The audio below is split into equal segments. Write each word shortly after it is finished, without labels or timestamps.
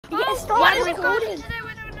Yeah, start recording. Today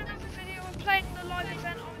we're doing another video. We're playing the live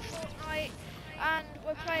event on Fortnite, and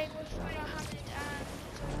we're playing with Mohammed and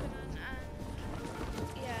Zulkanan, and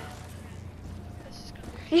yeah, this is gonna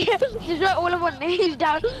be. Yeah, just write all of our names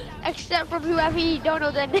down, except from whoever you don't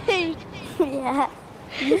know their names. Yeah.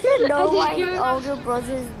 You should know my older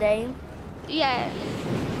brother's name. Yeah.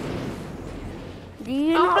 Do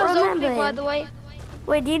you I'm not remember him? by the way.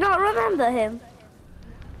 Wait, do you not remember him?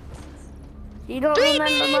 Do you not 3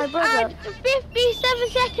 remember my minutes brother? and 57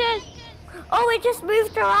 seconds. Oh, it just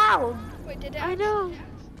moved around. Wait, did it? I know.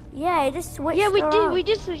 Yeah, it just switched Yeah, we around. did. We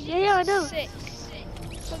just. Yeah, I know. 6.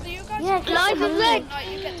 So do you guys? Yeah, Live event.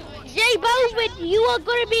 You get to watch. Jay Balvin, you are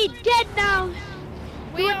gonna be dead now.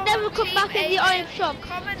 We You would are never come Team back in the Alien. item shop.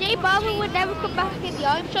 Comment Jay what Balvin team would never you come are. back in the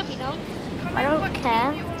item shop, you know. Comment I don't what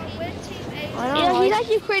care. Team you are. We're Team Alien. I don't Yeah, he's like-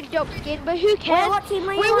 actually pretty dope skin, but who cares? what team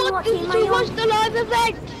are you we on? want What to team are you watch on? the live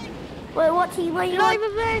event. Wait, what team are you Live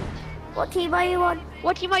on? event. What team are you on?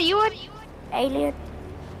 What team are you on? Alien.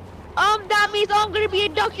 That means I'm gonna be a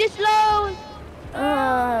Dr. Sloan.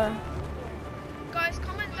 Guys,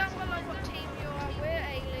 comment down below what team you are. We're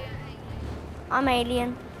Alien. I'm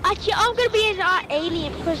Alien. Actually, I'm gonna be an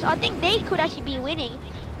alien because I think they could actually be winning.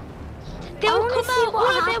 They I will wanna come see out, what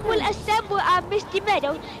all of them will happens. assemble at Misty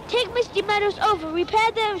Meadows, take Misty Meadows over,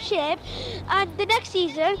 repair their ship, and the next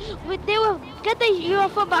season, they will get the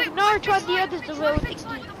UFO back. Naruto and the others will. It's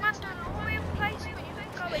like the Mandalorian place, but you can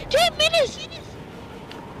go in. 2 minutes!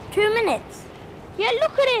 2 minutes. Yeah,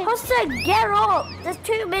 look at it! Costa, get up. There's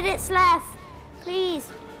 2 minutes left. Please.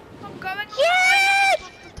 I'm going. Yes!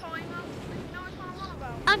 Stop the timer. You know what I'm on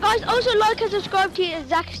about? And guys, also like and subscribe to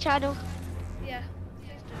Zach's channel. Yeah.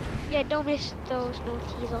 Please do. Yeah, don't miss those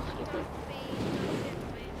notifications off YouTube.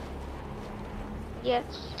 Yeah.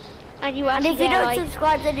 And you And actually if you get don't like...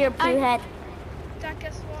 subscribe, then you're a poo head. Dad,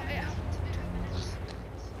 guess what? It happened in 2 minutes.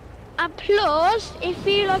 And plus, if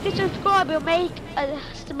you like and subscribe, it'll make a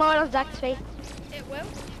smile on Zach's face. It will.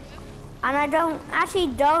 And I don't.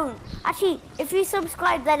 Actually, if you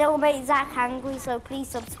subscribe, then it will make Zach angry. So please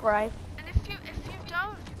subscribe. And if you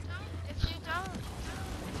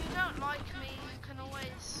don't like me, you can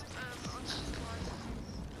always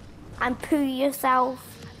unsubscribe. And poo yourself.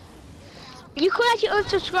 You could actually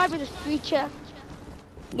unsubscribe in the future.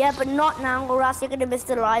 Yeah, but not now, or else you're gonna miss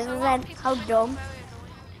the live So a lot event. of people How find it dumb. very annoying.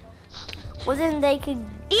 Well, then they could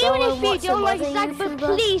Even go if and you watch don't some like other Zach, but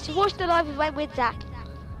YouTuber. please watch the live event with Zach.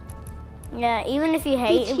 Yeah, even if you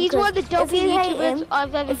hate him. He's one of the because if dopest you hate YouTubers him,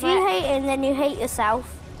 I've ever if you met. hate him, then you hate yourself.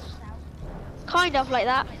 Kind of like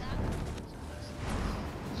that.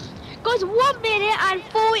 Guys, 1 minute and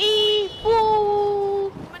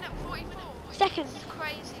 44 Minute 44. seconds. It's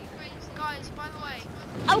crazy. Guys, by the way,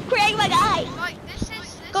 I'm creating my guy. like this is.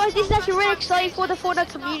 Guys, this is not actually first really time exciting seeing for the this. Fortnite This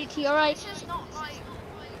is not- community, alright? This is not like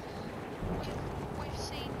we've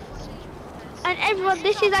seen footage of this. And everyone,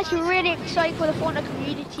 this is actually really exciting for the Fortnite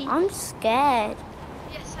community. I'm scared.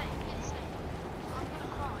 Yes, same. I'm gonna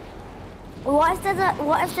cry.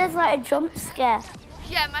 What if there's like a jump scare?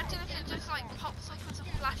 Yeah, imagine if it just like pops up as a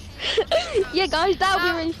flashy. Yeah, guys, that would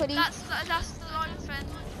be really funny. That's the live event.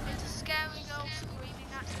 It's a scary girl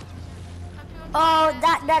screaming at you. Hope you Oh,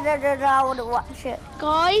 understand. I want to watch it.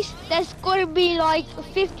 Guys, there's gonna be like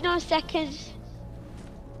 59 seconds.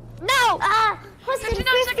 No! Ah, Hudson,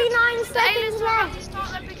 59 59 The aliens seconds are about left. to start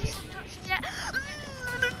their biggest introduction yet.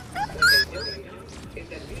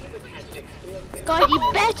 Guys, you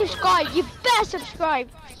better subscribe. You better subscribe.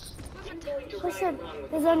 Listen,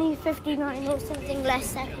 there's only 59 or something less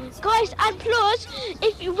seconds. Guys, and plus,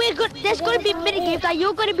 if we're good, there's gonna be mini games that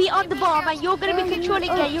you're gonna be on the bomb and you're gonna be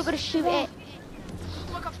controlling it. And you're gonna shoot it.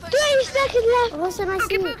 Oh my god, 30 seconds left. Listen, I see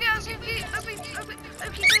Ookie you. boogie,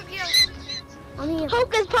 ookie boogie, I'm here.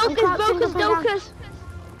 Hocus pocus, crouching bocus up and down. docus.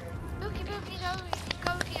 ookie boogie,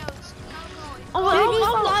 go-gios, Oh,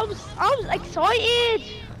 I was excited.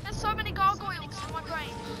 There's so many gargoyles in my brain.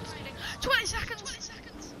 20 seconds.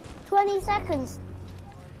 20 seconds.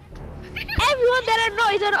 Everyone that I know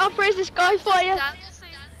is gonna operate the Skyfire. Dancing.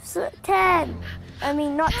 So, 10. I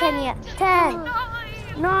mean, not 10 yet. 10,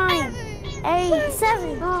 9, 8, 7, 6,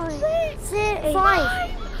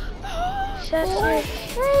 5, 4, 3, 2,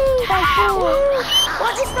 1.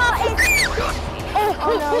 What is started?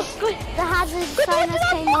 Oh no. The hazard sign has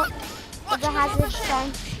came up. The hazard sign.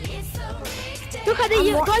 Look at the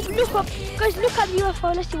UFO. Guys, look up. Guys, look at the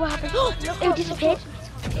UFO. Let's see what happens. Oh, it disappeared.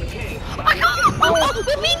 Oh,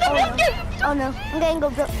 we're being abducted. Oh no, I'm getting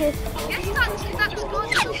abducted. Yes, that's good.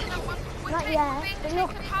 Not yet, but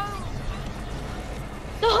look.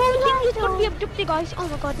 The whole thing is gonna be abducted, guys. Oh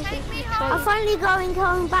my god, this is I'm exciting. finally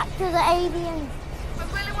going back to the aliens. I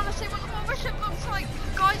really want to see what the mothership looks like.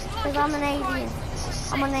 Guys, Because I'm an alien.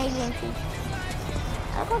 I'm an alien too.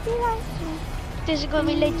 I got you right. This is gonna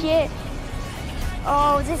be legit.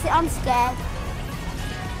 Oh, I'm scared.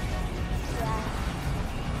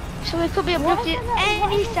 So it could be What abducted if there's like- any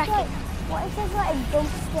what if there's second. like- What if there's like a jump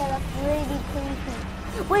scare that's really creepy?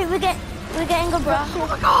 Wait, we're getting abducted.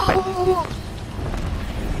 Oh,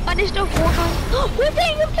 and there's no Fortnite. We're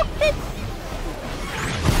being abducted.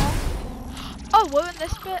 Oh, we're in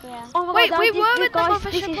this bit. Yeah. Oh my Wait, God, we this- were this- in the guys,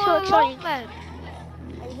 mothership this is all so along exciting. then.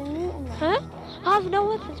 There's a mutant there. Huh? I have no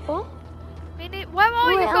weapons, bro. Where are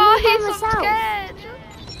Wait, you I'm all by guys? I'm myself. scared.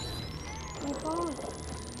 You can't.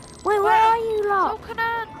 Wait, where are you lot? Look at I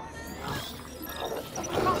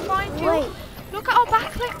can't find you. Wait. Look at our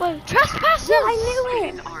backlink. Wait. Trespassers! Yeah, I knew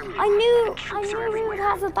it. An army. I knew Troops are we would everywhere.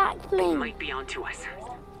 have a They backbling. might be onto us.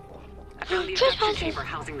 I found the Trespassers. induction chamber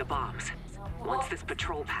housing the bombs. Once this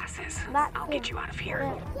patrol passes, I'll get you out of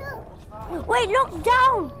here. Wait, look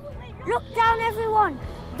down. Look down, everyone.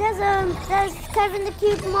 There's Kevin the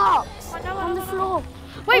Cube marks I know, on the floor.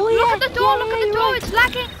 Wait, Oh, look yeah, at the door, yeah, look at yeah, the door, you're it's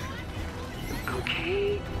lagging.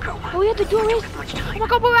 Okay, go. Oh yeah, the door We is. don't have much Oh time. my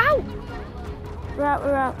god, we're out.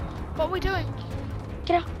 We're out. What are we doing?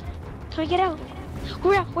 Get out. Can we get out?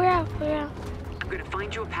 We're out. I'm gonna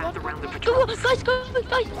find you a path around the Go, patrol.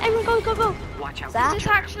 guys, everyone go. Watch out. Zach? Is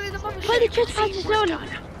this actually the Play the mothership? trespassers We're slowly. done.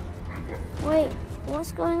 Wait,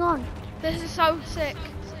 what's going on? This is so sick.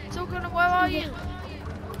 Sukuna, where are you?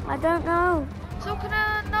 I don't know.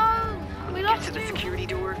 Sukuna, no. We Get lost to the you. security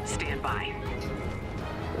door. Stand by.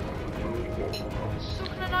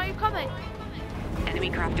 Sukuna, are you coming? Enemy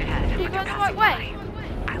craft ahead. You but they're going the right passing way?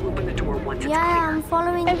 by. I'll open the door once it's Yeah, clear. I'm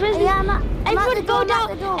following. Everyone- Yeah, I'm at the Everyone door, go I'm at down.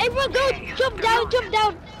 the door. Everyone go. Okay, Jump good down. luck. Jump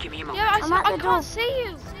down. Give me a moment. Yeah, I'm at I the can't door. see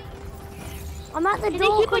you. I'm at the And then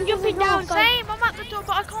door. keep on come to the jumping door. down, guys. Same, I'm at the door,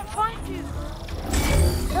 but I can't find you.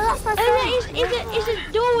 No, that's my And friend. is a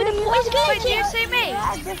door with a you poison guys are Wait, do you glitch. see me?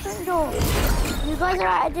 at a different door. You guys are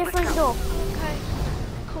at a different door. Okay.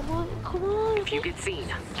 Come on. If you get seen,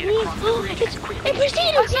 get Please. across the bridge as quickly It's as you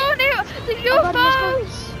can. I Christina. saw the God,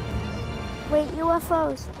 UFOs. Wait,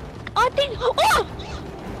 UFOs. I think. Oh.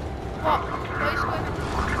 What? What is going on?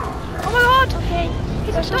 Oh my god! Okay.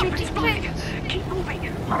 There's Stop something. it. Fine. Keep moving.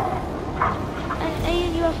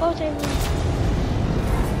 And UFOs everywhere.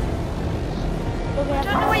 Okay. I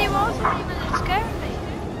don't know where you are, Steven. It's scaring me.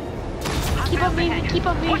 Keep on moving. Keep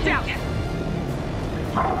on Watch moving. out.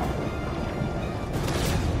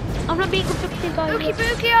 I'm not being conflicted, guys. Ookie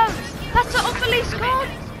Bookios! That's the unbelief squad!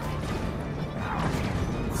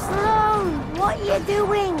 Sloan, what are you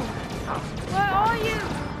doing? Where are you?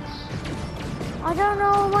 I don't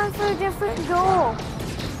know. I went through a different door.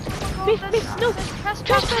 No. Trespassers.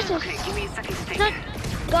 Trespassers. Okay, give me a second to think. No.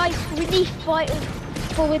 Guys, we need fighters.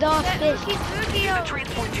 But with our Yeah, this. Ookie The Bookios.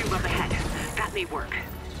 transport tube up ahead. That may work.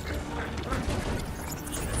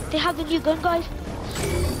 They have the new gun, guys.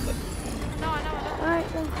 No, I know. Alright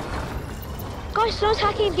then. Guys, someone's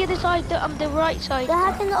hacking the other side, the right side. They're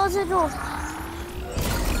hacking the other door.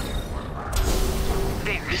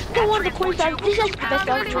 There. Go on the That corner transport side. tube This will is get the you best past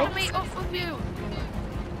I one, really right? want to meet up with you.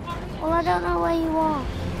 Well, I don't know where you are.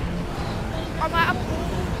 I'm at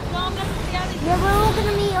Yeah, we're all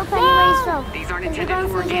gonna meet up anyway, so. These aren't Because we're intended going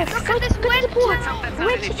for through gifts. this. Look at this Go to the window. pool. Let's hope that's not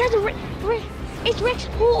Rick's, an there's a Rick. It's Rick's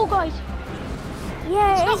portal, guys.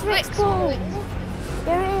 Yeah, It's it is not Rick's Rick's pool.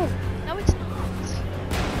 There it is. No, it's not.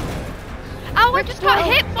 Oh, I just got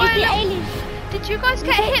portal. hit by It's the a... aliens. Did you guys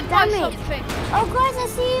get Okay, hit by damn it. something? Oh, guys, I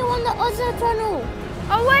see you on the other tunnel.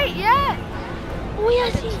 Oh, wait, yeah. Oh, yeah, I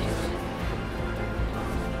see.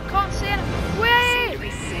 Can't see anything. Seem to Wait. be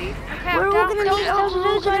safe. Okay, We're I'm all down. gonna Go, meet go. up. We're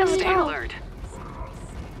all gonna meet Stay up. alert.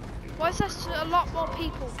 Why is there a lot more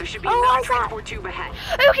people? There should be Oh, another what's that? transport tube ahead.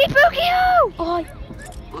 Ookie Bookio! Oh,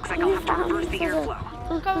 Looks like I'll have to reverse the airflow.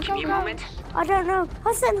 Go, Give go, me a go. moment. I don't know.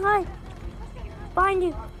 Hassan, hi. Behind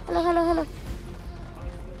you. Hello.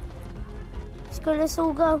 Let's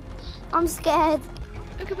all go. I'm scared.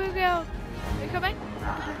 Ookie Bookio. Are you coming?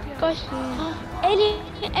 guys.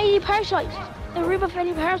 Alien parasites. The room of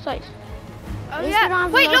alien parasites. Oh, At least we yeah. don't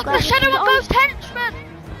have Wait, to look, go the back. Shadow and Oh. Ghost henchmen!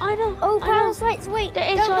 I know. Oh, I know. parasites, wait. There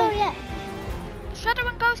is Don't go one. yet. Shadow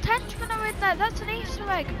and Ghost henchmen are in there. That's an Easter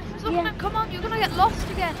egg. So Yeah. come on, you're gonna get lost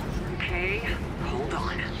again. Okay, hold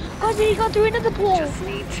on. Guys, we got through another pool. Just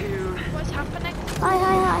need to. What's happening?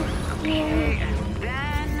 Hi. Okay, and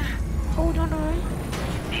then. Hold on, alright.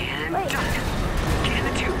 And Wait. done. Get in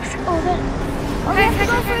the tubes. Oh, then. Oh, we have to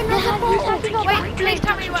go through They another have portal. Wait, please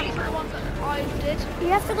tell me you went for the one that I did. You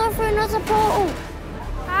have to go through another portal.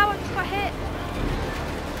 How? I just got hit.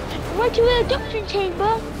 Right to the induction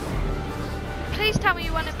chamber. Please tell me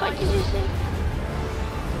you went in Guys, my... did you see?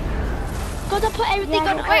 Gotta put everything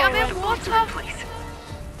Yeah, on yeah. Wait, I'm iron. in Bombs water. are in place.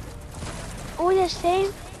 All the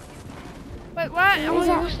same. Wait, where? Is Oh,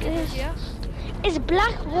 that- what's this? Yeah. It's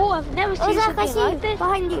black water. I've never Oh, seen Zach, I something see like you. this.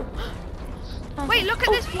 Behind you. Wait, look at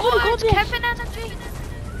Oh, this oh, water. It's goblin. Kevin energy.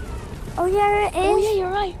 Oh, yeah, it is. Oh yeah, you're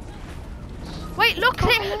right. Wait, look at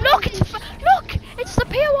it. Look, look. It's the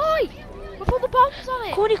POI with all the bombs on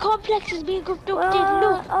it. Corny complex is being constructed.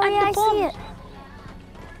 Look, Oh, and yeah, the I bombs. see it.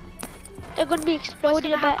 They're gonna be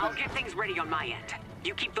exploding a bit. I'll get things ready on my end.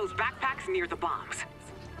 You keep those backpacks near the bombs.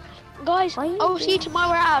 Guys, Why are you I'll see you doing-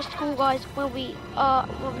 tomorrow at school, guys, when we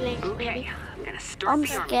link, Okay, maybe. I'm gonna start I'm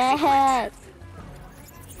the arming sequence. scared.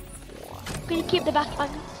 Can you keep the backpack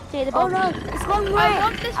near the Oh, bomb? no. It's gone red. I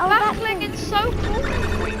want this Oh, back that bling. thing. It's so cool.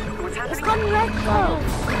 Wait, what's It's happening? gone red, though.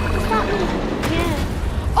 What's happening?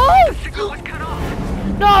 Yeah. Oh The signal was cut off.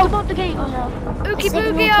 no! Come on the gate. Oh, no. Oogie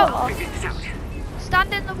Signal boogie cut out. off. Figure this out.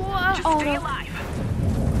 Stand in the water. Just Oh stay no. alive.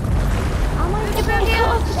 Am I Oogie supposed boogie to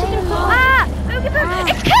out. stay alive? Ah! Oogie boogie.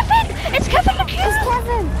 It's Kevin! It's Kevin the It's cube!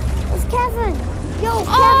 Kevin. It's Kevin. Yo,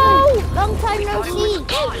 Oh! Kevin. Long time no Thought it was see.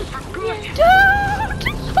 gone for good. Dude!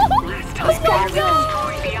 Last time It's Kevin. it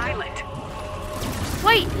destroyed the island.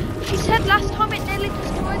 Wait, she said last time it nearly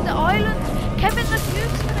destroyed the island. Kevin the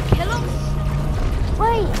cube's gonna kill us.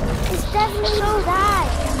 Wait, it's definitely so bad.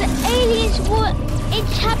 The aliens were in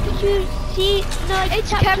chapter 2, It's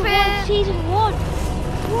chapter Kevin. 1, season 1.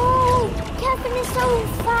 Whoa, Kevin is so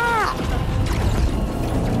fat.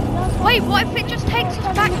 Wait, what if it just takes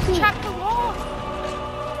us back to chapter 1?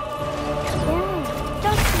 Yeah.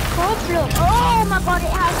 That's the problem. Oh my god, it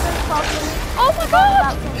has those problems. Oh my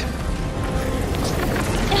god!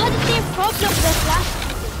 It had the same problem as last.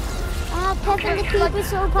 Kevin the cube is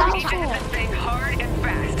so Drive powerful. this thing hard and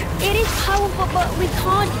fast. It is powerful, but we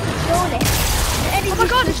can't control it. Oh my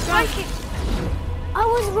god, it's striking. I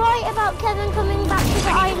was right about Kevin coming back to the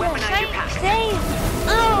island. Weaponize your pack. Same.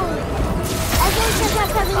 Oh! Everyone said that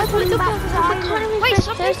Kevin was coming back to the island. Wait,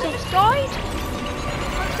 some people just died.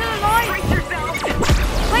 I'm still alive. Brace yourselves.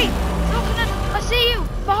 Wait, look at them. I see you.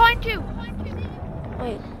 Behind you.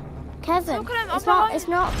 Wait, Kevin, Look at him, it's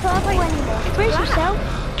not purple anymore. Brace yourself.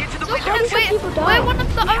 Get to the Look window. at us. people die? We're one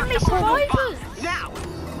of the only survivors. Now.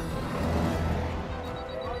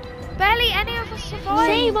 Barely any of us survived.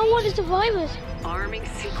 Same, I want the survivors. Arming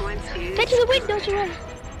sequence is. Get to the window to run.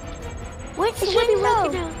 Which It should be working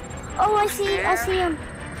window? now. Oh, I see him.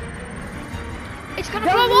 It's gonna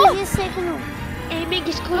blow Don't up. lose your signal. Aiming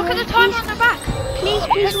is good. Look at the timer on the back. Please,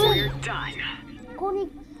 please, We're run. done. Connie,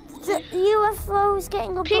 the UFO is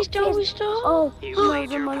getting a Please don't restart. Oh, You no, played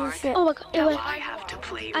the your money part. ship. Oh my god, it Now went. I have to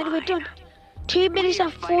play And we're mine. done. 2 minutes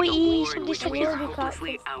and Fighting a 40 war something in which we are seconds.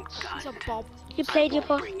 hopelessly It's a outgunned. bomb. You played your I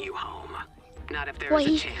part. won't bring you home. Not if there's Why a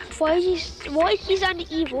he's chance. why that he's why he's an we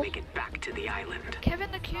can evil? make it back to the island. Kevin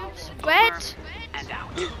the cube's red. And out.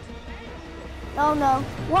 Oh no.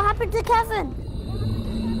 What happened to Kevin?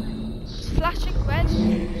 It's flashing red.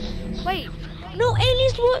 Wait, No,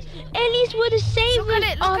 aliens were the same Look at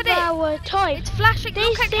it, look of at it. our time. it's flashing. They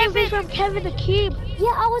Look at saved me Kevin. from Kevin the Cube.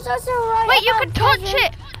 Yeah, I was also right. Wait, you about can touch Kevin.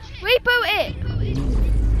 it. Reboot it.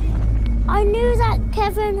 I knew that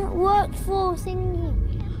Kevin worked for Thingy.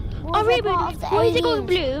 Oh, Was a part of the why is it going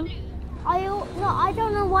aliens. blue? I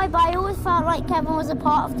don't know why, but I always felt like Kevin was a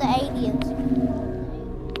part of the aliens.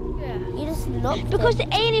 Yeah. He just looked Because it.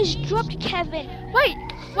 the aliens dropped Kevin.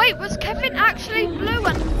 Wait, was Kevin actually blue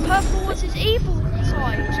and purple was his evil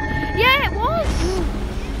side? Yeah, it was.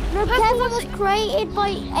 No, Purple Kevin was- was created by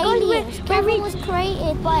aliens. Kevin was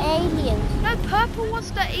created by aliens. No, purple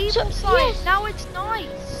was the evil So, side. yes. Now it's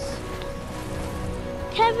nice.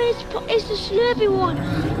 Kevin is the slurpy one.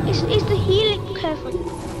 It's the healing Kevin.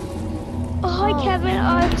 Oh, hi Kevin.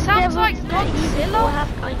 I've Sounds never like met you before, Godzilla. I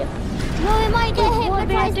have kind of. No, it might get Oh, what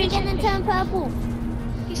hypnotized did I do again and to- turn purple.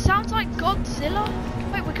 He sounds like Godzilla.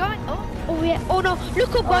 Wait, we're going up. Oh yeah. Oh no.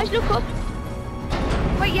 Look up, guys. Look up.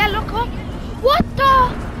 Wait, yeah, look up. What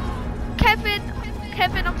the?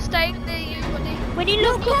 Kevin, I'm staying near you, buddy. When you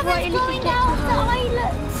look up, right, Kevin's it'll going get to out of the home.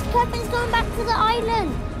 island. Kevin's going back to the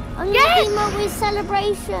island. On Yes! the emote with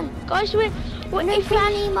celebration. Guys, what No if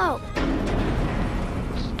plan emote.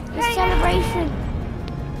 With Hey. celebration.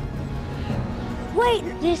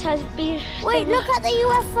 Wait, this has been? wait, look at the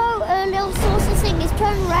UFO little saucer thing. It's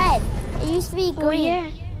turned red. It used to be Oh green. yeah.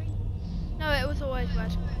 No, it was always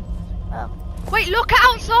red. Oh. Wait, look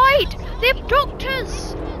outside. The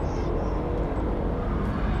abductors.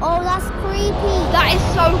 Oh, that's creepy. That is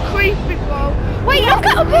so creepy, bro. Wait, Yeah, look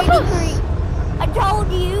at it's above really us. creepy. I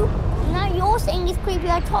told you. Now you're saying it's creepy.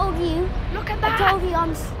 I told you. Look at I that. told you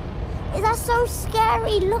Is that so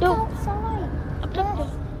scary? Look No. outside. Abductor.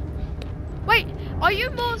 Wait, Are you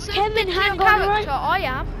more zoomed Kevin, into your hang on, right? character? I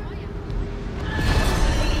am.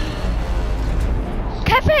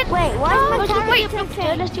 Kevin! Wait, why is my Let's do- wait, character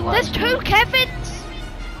changed? let's do what- There's 2 Kevins!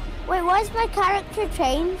 Wait, why is my character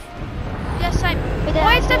changed? Yeah, same. Wait,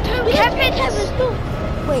 Why is there 2 There's Kevins? Kevins, look.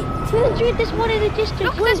 Wait, There's one in the distance.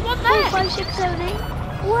 Look, there's one there. 4, 5, 6, 7, 8.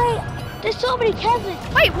 wait, There's so many Kevins.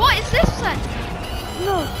 Wait, what is this then?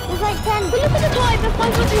 no, there's like 10. But look at the time, it's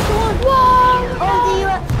 500 to 1. Whoa!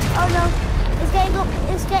 Oh no,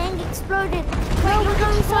 it's getting exploded. No, we're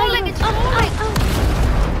going It's falling, sideways. it's falling.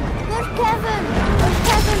 There's Kevin.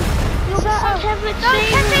 You're better. Kevin, No, save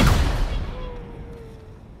Kevin! it.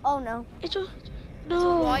 Oh no. It's a...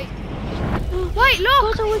 No. Wait. Wait,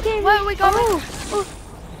 look! God, we're getting... Where are we going? Oh.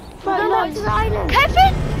 We're Right, going up to the island.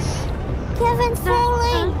 Kevins! Kevin's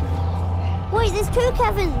falling. Wait, there's 2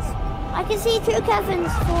 Kevins. I can see 2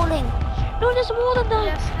 Kevins falling. No, there's more than that.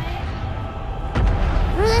 Yes,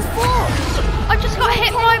 No, there's 4. I just got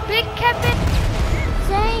hit by Big Kevin.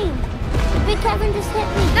 Same. The big Kevin just hit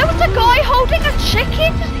me. There was a guy holding a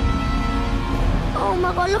chicken. Oh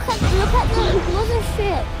my god, look at the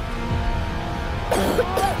mothership.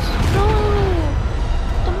 No.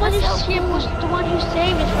 The mothership was the one who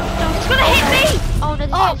saved us from stuff. It's gonna hit me. Oh, no,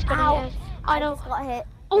 Oh, it's gonna ow. hit us. I know. just got hit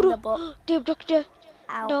Oh, in no. the butt. The abductor.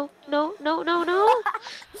 Ow. No.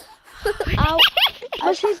 Ow.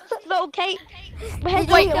 This is not okay. My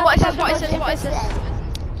head's Wait, going what is down. this? What is this? What is this?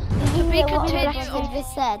 Did you To be hear what my continued brother on.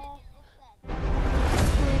 just said?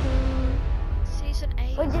 Season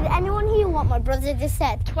 8. Wait, did anyone hear what my brother just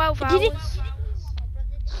said? 12 Did it- hours.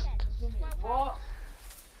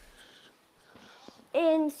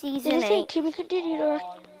 In Did season it say 8. to be continued or?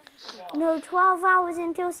 No, 12 hours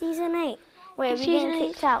until season 8. Wait, are we Season getting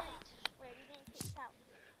 8. kicked out?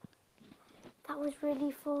 That was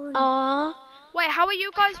really fun. Aww. Wait, how are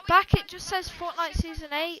you guys back? It just says Fortnite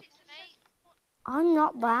Season 8. I'm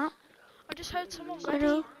not back. I just heard someone I ready.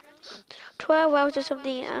 know. 12 hours or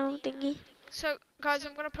something. I don't think. So, guys,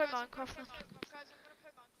 I'm gonna play Minecraft then.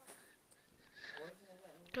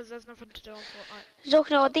 Because there's nothing to do on Fortnite. So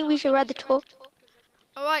no, I think we should rather talk.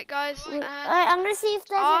 Alright, guys. Alright, I'm gonna see if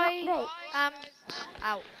there's an I update. am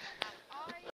out.